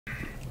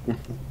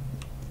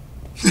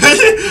He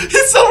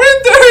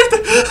surrendered!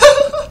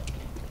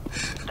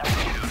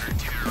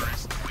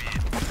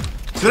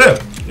 Shoot him!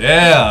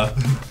 Yeah!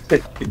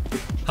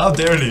 How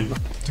dare he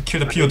to kill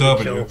the POW?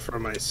 Kill for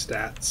my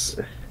stats.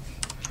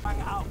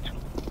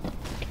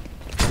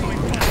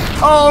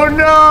 Oh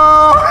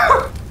no!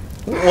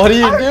 What are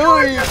you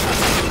doing?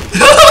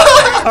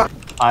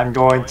 I'm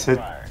going to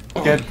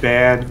get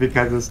banned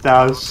because of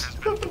Stoush.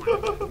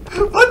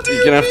 What do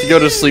You're gonna have to go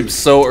to sleep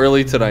so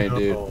early tonight,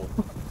 dude.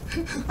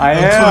 I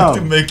I'm am.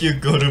 going to make you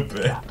go to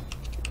bed.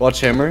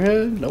 Watch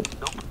Hammerhead? Nope.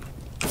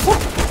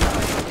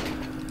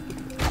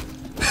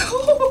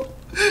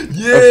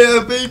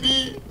 Yeah,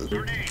 baby!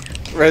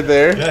 Right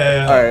there?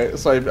 Yeah. Alright,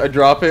 so I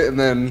drop it and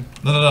then...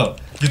 No.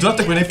 You drop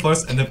the grenade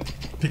first and then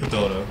pick up the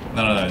auto.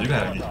 No. You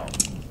gotta get.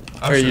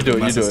 Alright, you do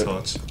it, you do it.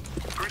 Touch.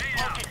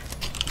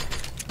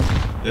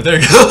 Yeah, there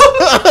you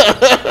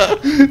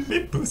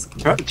go. Boost.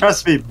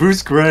 Trust me,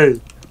 boost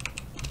great.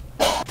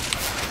 Oh,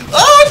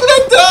 I'm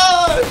gonna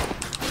die!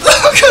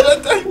 I'm gonna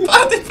die,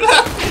 body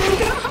flap!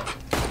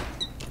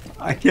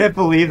 I can't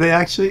believe they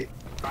actually.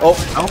 Oh,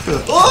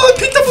 Alpha. Oh,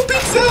 pizza for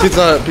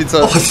pizza! pizza.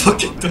 Oh, it's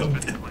fucking dumb.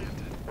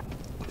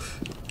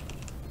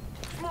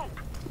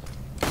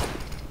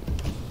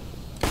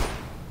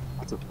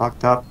 That's a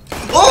fucked up.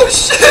 Oh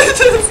shit!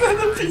 It's not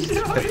a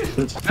pizza.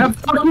 That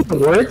fucking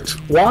worked?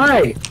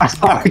 Why?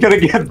 I'm gonna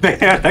get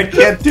banned. I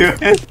can't do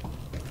it.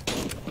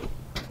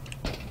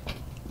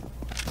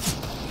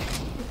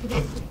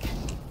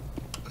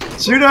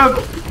 Shoot him!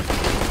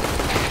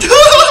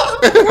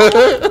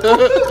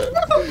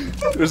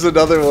 There's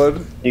another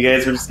one. You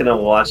guys are just gonna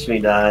watch me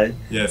die.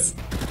 Yes.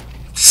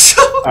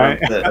 Alright.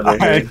 The other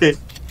Alright.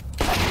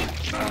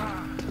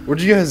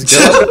 Where'd you guys go?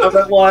 I'm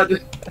at one. You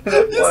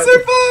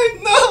survived!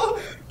 No!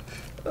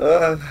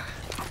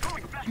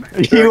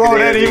 You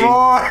won't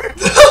anymore!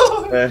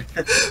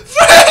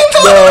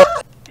 No.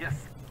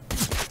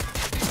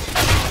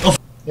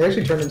 He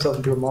actually turned himself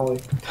into a molly.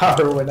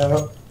 Power went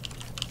out.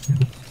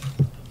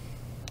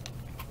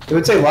 It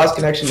would say lost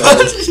connection to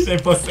others. They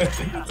both said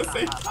it at the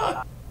same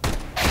time.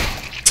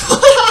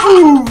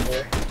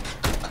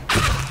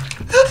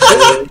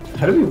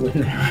 How do we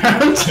win that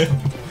round?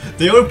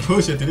 They all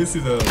push it. Did you see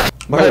the?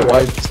 My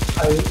wife.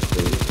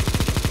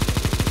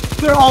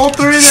 They're all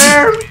three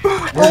there!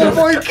 Oh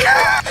my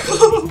god!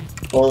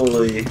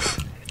 Holy.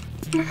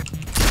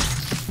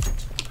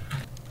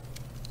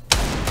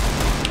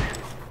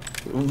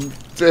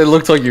 It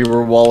looked like you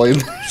were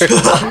walling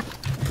there.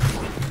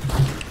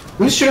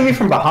 Who's shooting me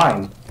from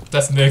behind?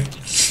 That's Nick.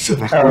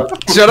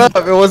 Shut up!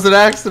 It was an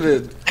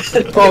accident.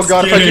 Oh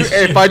god!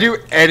 If I do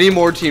any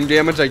more team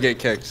damage, I get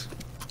kicked.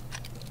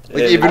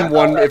 Like even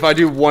one. If I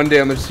do one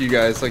damage to you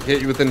guys, like hit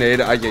you with a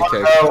nade, I get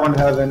kicked. Oh, in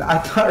heaven. I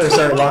thought, or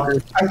sorry,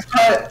 Locker. I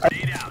thought.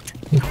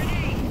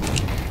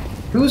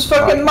 Who's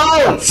fucking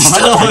Molly? I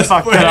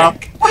fucked it up.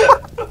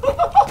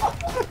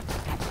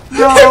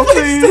 No,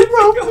 please,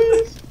 no,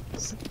 please.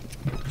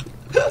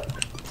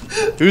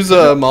 Whose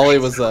Molly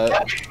was that?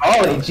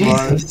 Molly,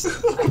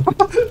 Jesus.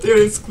 There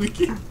is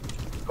squeaky.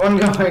 One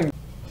going.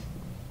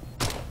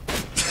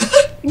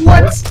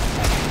 What?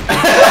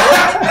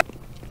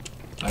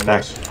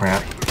 Back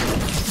ramp.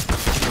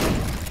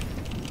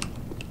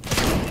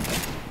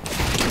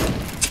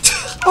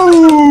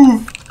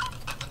 Oh!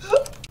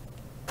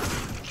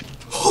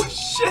 Oh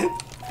shit!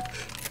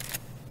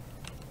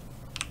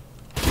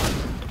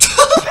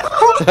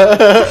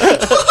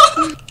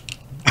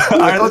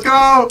 Alright, let's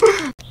go!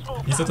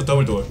 He set the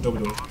double door.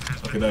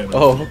 Okay, there.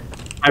 Oh.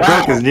 I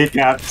broke his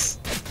kneecaps.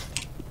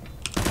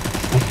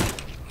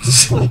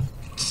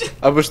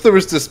 I wish there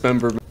was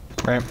dismemberment.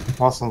 Ramp.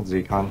 Lost on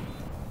Zcon.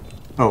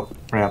 Oh,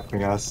 ramp, I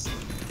guess.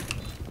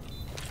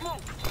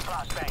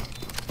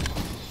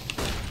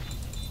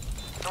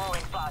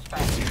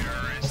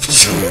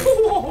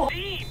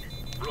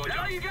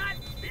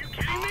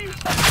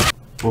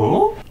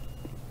 Oh?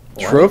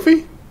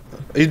 Trophy?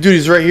 Hey, dude,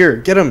 he's right here.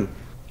 Get him.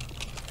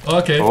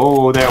 Okay.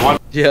 Oh, there one.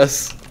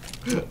 Yes.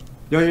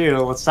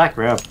 Yo, let's stack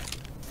ramp.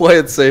 Play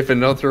it safe and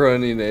don't throw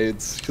any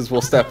nades, because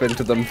we'll step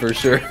into them for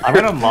sure. I'm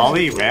gonna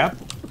molly ramp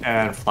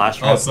and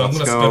flash ramp. So I'm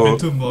let's gonna go. step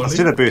into molly. Let's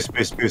do the boost.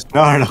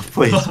 No,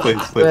 please.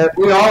 If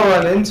we all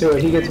run into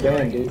it, he gets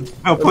banned, dude.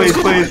 No, please.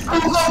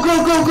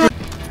 Go.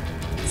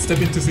 Step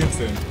into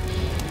Simpson.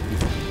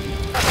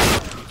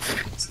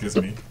 Excuse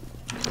me.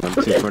 I'm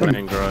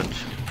 249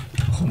 garage.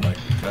 Oh my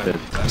god.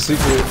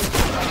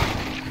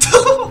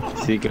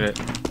 Secret.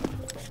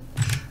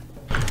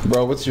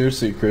 Bro, what's your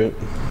secret?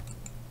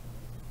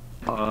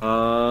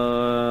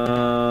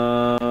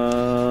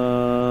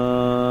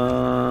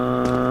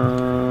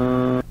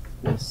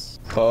 Yes.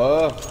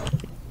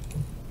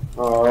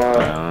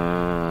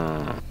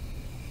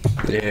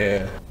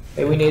 Yeah.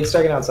 Hey, we need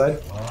second outside.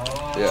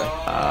 Yeah.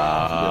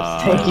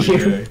 Thank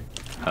you.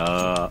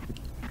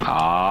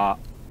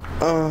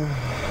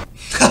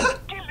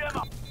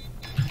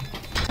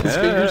 His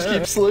fingers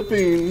keep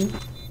slipping.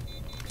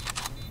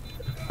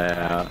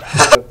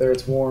 Up there,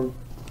 it's warm.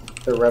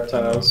 They're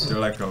reptiles. They're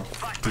like a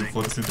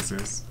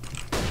photosynthesis.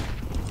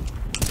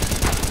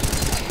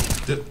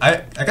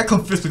 I got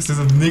confused because there's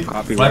a Nick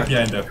Copy right where?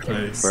 behind that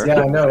place. Where?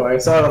 Yeah, I know. I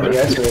saw it on the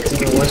X-ray. It's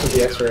even worse with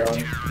the X-ray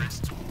on.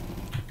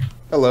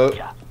 Hello.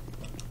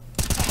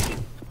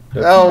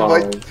 Oh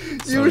my!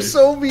 You were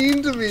Sorry. so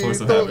mean to me. Force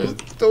of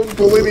habit. Don't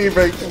bully me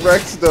like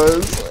Rex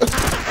does.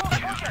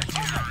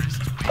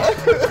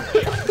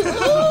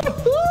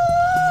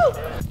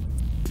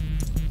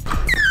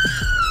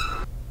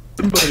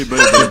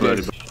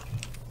 Buddy.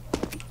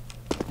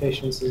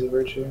 Patience is a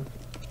virtue.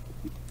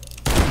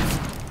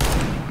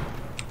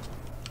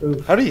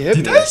 Oof. How do you hit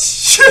Did me? I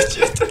shoot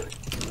you?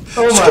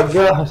 Oh my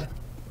god.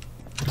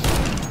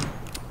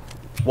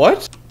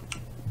 What?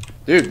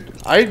 Dude,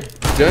 I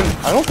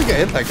don't think I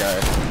hit that guy,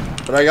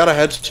 but I got a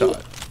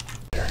headshot.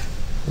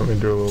 Let me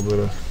do a little bit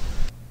of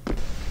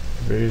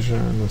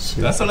evasion. Let's see.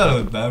 That's a lot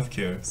of math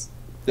kills.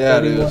 Yeah,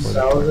 it is.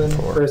 31,000.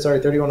 Or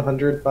sorry,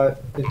 3,100,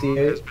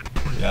 558.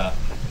 Yeah.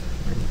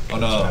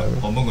 On a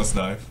Among Us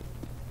knife.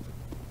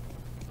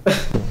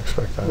 Didn't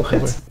expect that. What?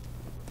 Really.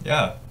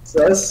 Yeah.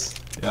 Sus?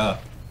 Yeah.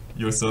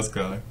 You're a sus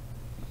guy.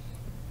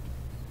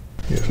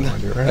 You have no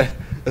idea, right?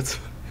 That's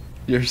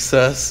you're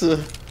sus.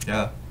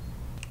 Yeah.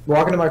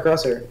 Walk into my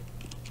crosshair.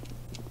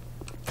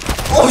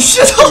 Oh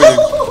shit!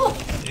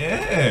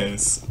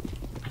 Yes.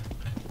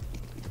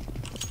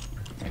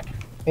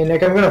 Hey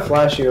Nick, I'm gonna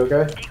flash you,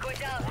 okay?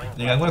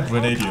 Yeah, I'm gonna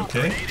grenade you,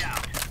 okay?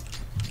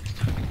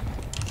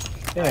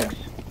 Yeah.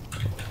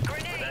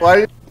 Why are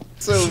you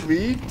so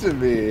mean to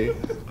me?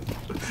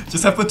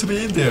 Just happened to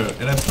be in there,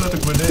 and I put out the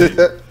grenade.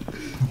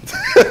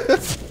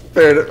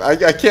 Fair enough.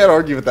 I can't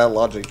argue with that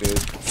logic, dude.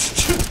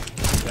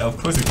 Yeah, of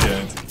course you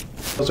can't.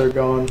 Those are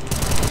gone.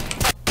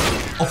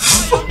 Oh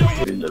fuck!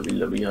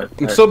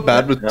 I'm so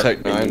bad with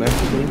Tech 9.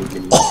 Actually.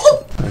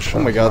 Nice shot,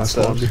 Oh my god, nice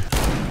Steph. lobby.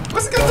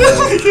 What's going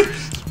on?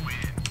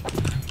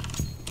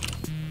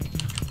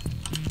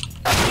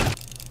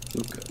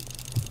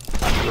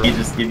 He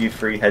just give you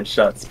free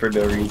headshots for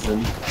no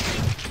reason.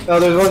 Oh,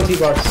 there's one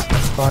T-box.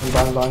 Fine.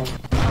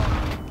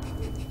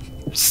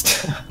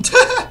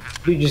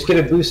 Dude, just get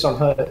a boost on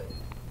HUD.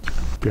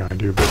 Behind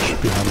you,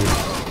 bitch. Behind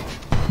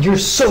you. You're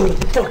so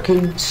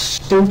fucking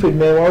stupid,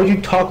 man. Why would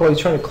you talk while he's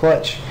trying to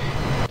clutch?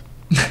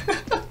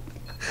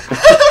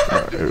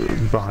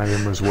 Behind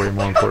him was way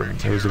more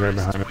important. It was the guy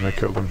behind him that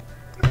killed him.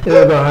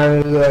 Yeah,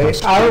 behind me,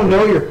 like, I don't know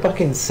what you're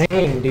fucking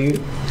saying,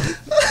 dude.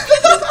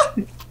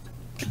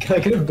 Can I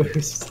get a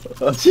boost?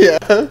 Yeah.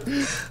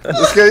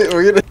 This guy,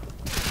 we're gonna.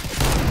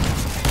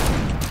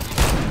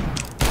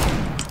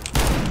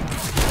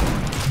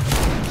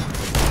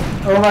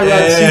 Oh my god,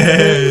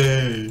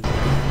 Hey!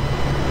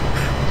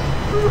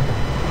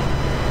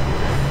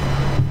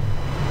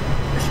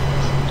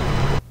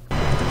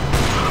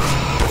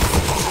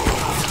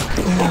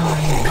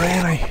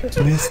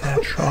 Missed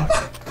that shot.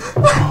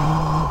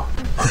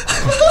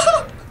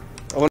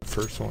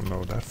 First one,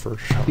 no, that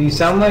first shot. you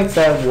sound like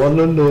that one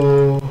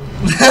no.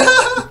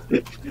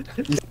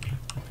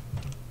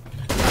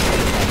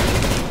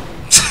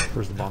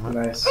 Where's the bomb at?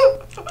 Nice.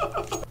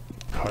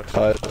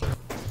 Cut.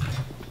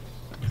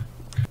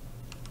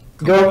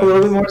 Go up a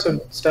little bit more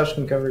so Stash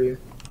can cover you.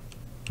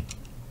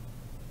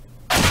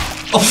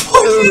 Oh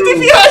fuck! He's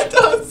behind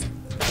us!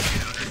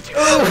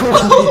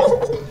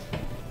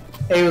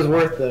 Hey, it was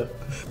worth though.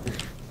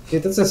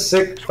 Dude, that's a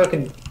sick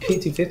fucking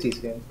P250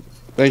 skin.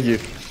 Thank you.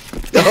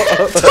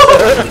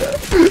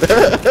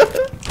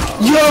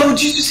 Yo,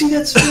 did you see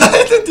that skin?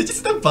 Did you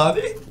see that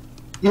body?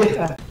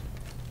 Yeah.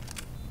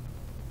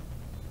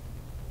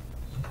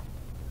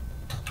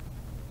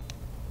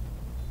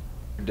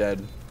 You're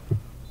dead.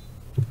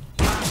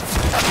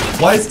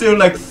 Why is there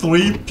like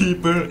 3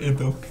 people in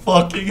the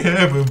fucking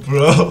heaven,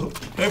 bro?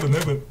 Heaven.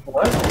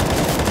 What?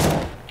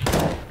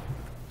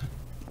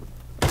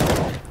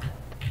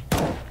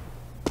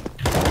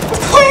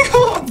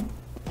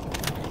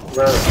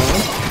 What's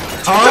going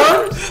on?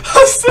 I'm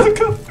so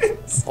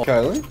confused.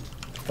 Kylie?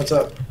 What's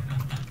up?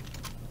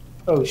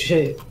 Oh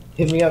shit.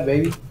 Hit me up,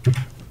 baby.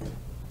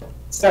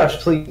 Stash,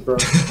 please, bro.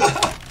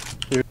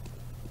 Yeah,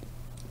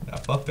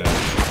 fuck that.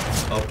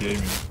 I'll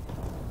gaming.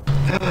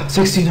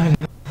 69.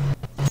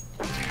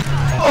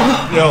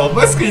 Yo,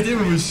 my screen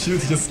didn't even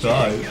shoot, he just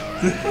died.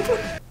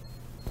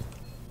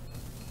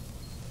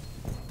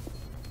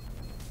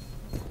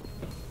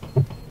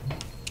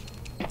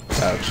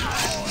 Ouch.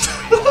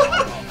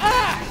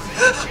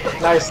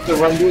 Nice, the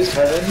run boost,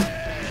 heaven.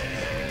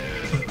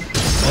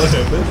 What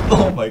happened?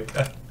 Oh my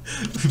god.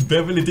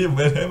 Beverly did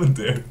what happened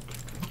there?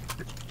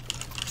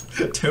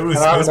 Terrorist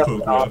Ah, space that's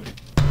program.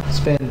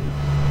 Spin.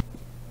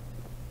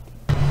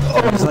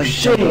 Oh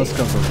shit!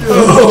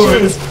 Oh,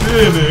 it's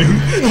spinning!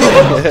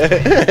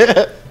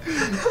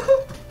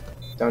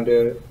 Don't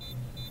do it.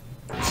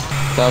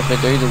 South, I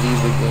dare you to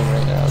leave the game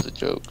right now as a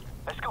joke.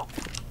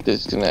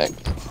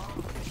 Disconnect.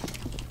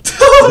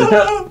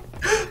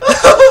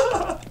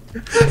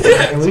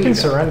 And we can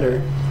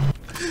surrender.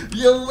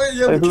 Yo, wait,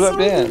 yo, Hey, who got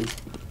banned?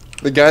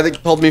 The guy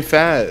that called me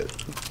fat.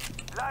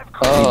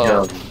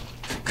 Oh,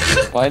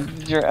 why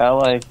did your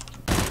ally?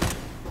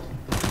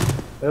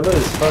 They're lit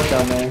as fuck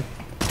down there.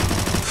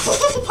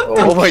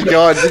 Oh my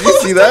god, did you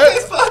see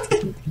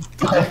that?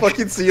 you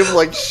fucking see him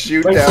like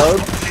shoot down?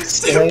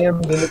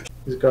 Slammed in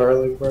his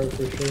garlic, bro,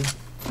 for sure.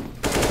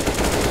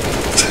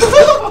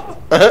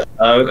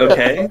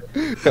 Okay.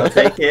 I'll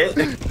take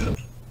it.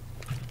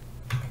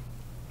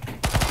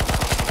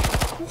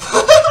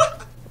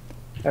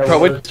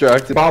 Probably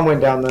distracted. Bomb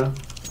went down though.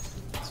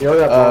 So you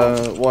only got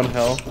bomb. One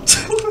hell.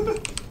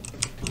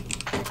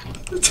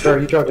 Bro,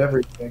 you dropped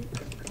everything.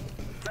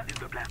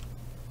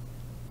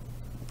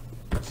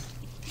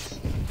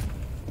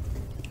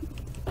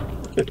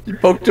 You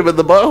poked him in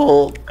the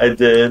butthole. I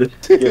did.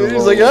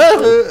 He's like,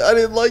 ah, I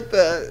didn't like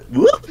that.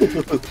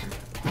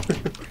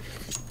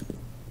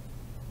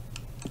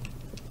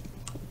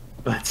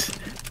 But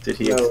did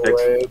he No expect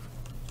way.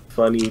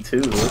 funny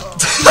too?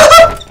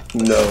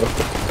 No.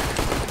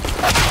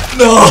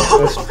 No!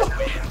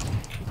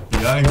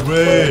 Yang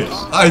Wei!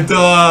 I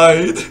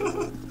died!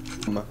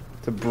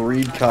 To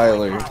breed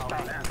Kyler.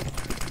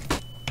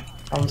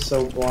 I'm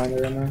so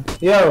blind right now.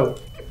 Yo!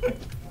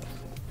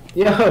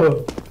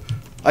 Yo!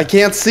 I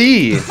can't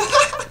see.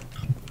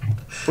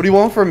 What do you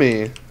want from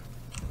me?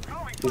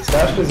 Dude,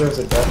 Stash deserves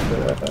a death for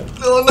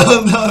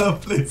that. No,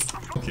 please.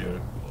 Okay.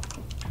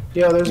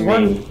 Yo, there's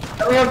one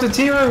coming up to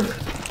T-roof!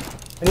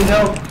 I need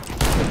help.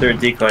 I threw a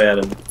decoy at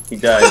him. He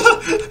died.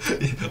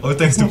 Oh,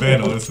 thanks to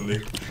Ben,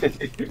 honestly.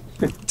 Dude,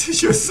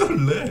 you're so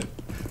lit.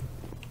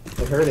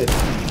 I heard it.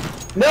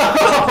 No!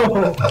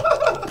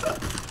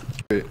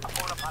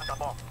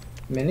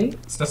 Mini?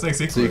 That's like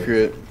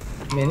Secret.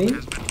 Mini?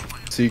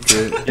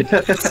 Secret.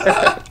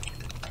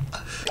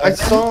 I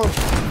saw him.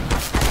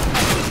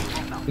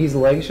 He's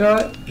leg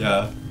shot?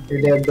 Yeah.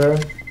 You're dead, bro.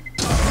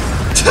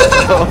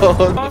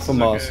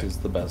 Famas is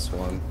the best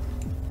one.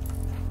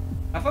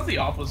 I thought the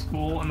op was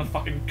cool and the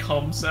fucking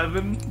cum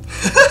 7.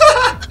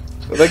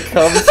 The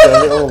cum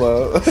 7, hold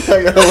on.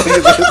 I gotta look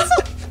at this.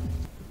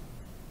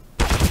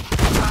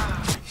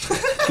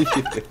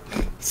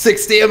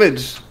 6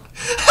 damage!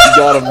 You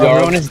got him,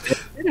 Everyone dog. is dead.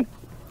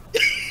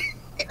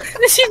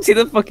 Did you see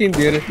the fucking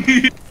dude?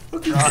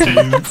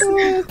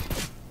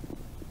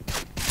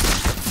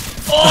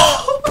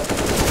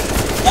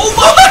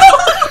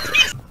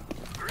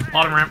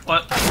 Bottom ramp,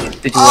 what?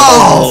 Did you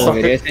watch the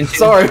video I sent you?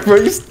 Sorry, bro,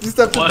 you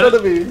stepped in What? front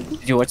of me.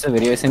 Did you watch the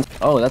video I sent you?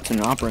 Oh, that's an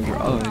operator.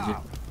 Oh, did you?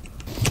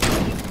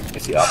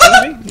 Is he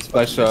operating me?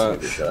 Nice shot.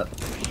 Good shot.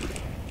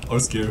 I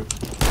was scared.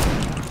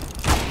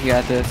 You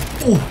got this.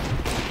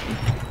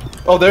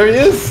 Oh, there he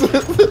is!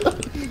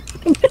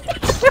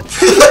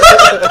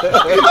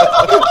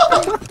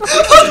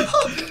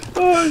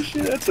 Oh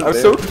shit, that's I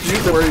was so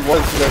confused at where he was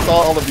because I saw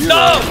all the views.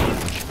 No!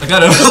 I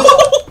got him.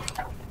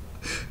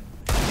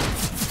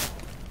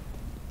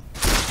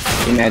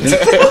 Imagine.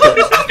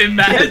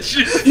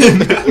 Imagine.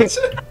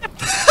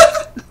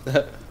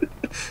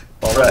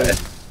 Alright.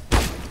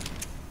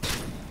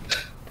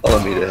 Follow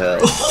me to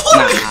hell.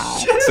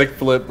 Sick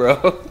flip, bro.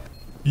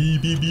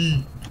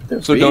 BBB.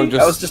 So don't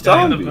just. I was just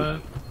on me.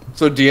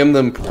 So DM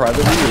them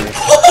privately or?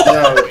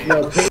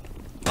 No,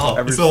 Oh,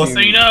 Ever it's all seen-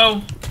 So you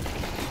know.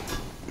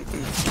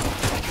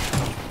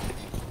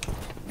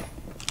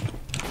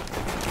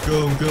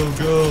 Go, go,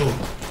 go.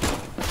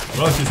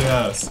 Rush his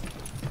ass.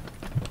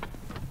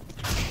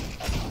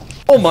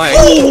 Oh my!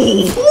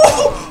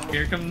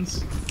 Here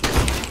comes.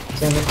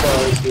 Santa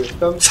Claus here.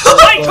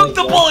 I took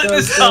the bullet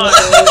this time!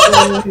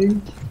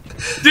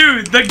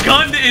 Dude, the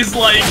gun is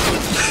like.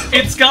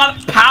 It's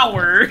got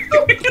power.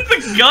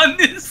 The gun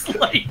is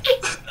like.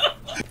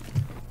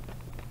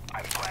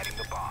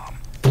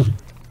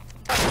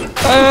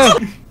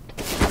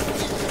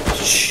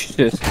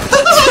 Shit. Fuck.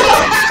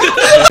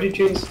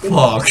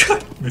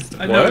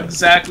 I know What?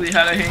 exactly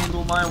how to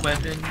handle my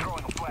weapon.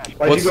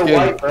 Why'd What you go skin?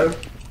 white, bro?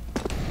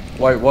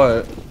 White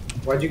what?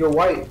 Why'd you go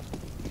white?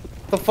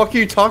 The fuck are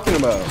you talking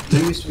about? We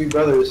used to be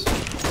brothers.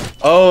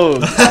 Oh, you're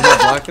not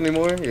black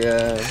anymore?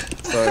 Yeah.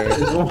 Sorry.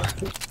 There's one-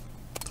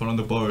 Turn on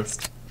the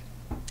burst.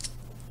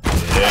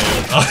 Yeah.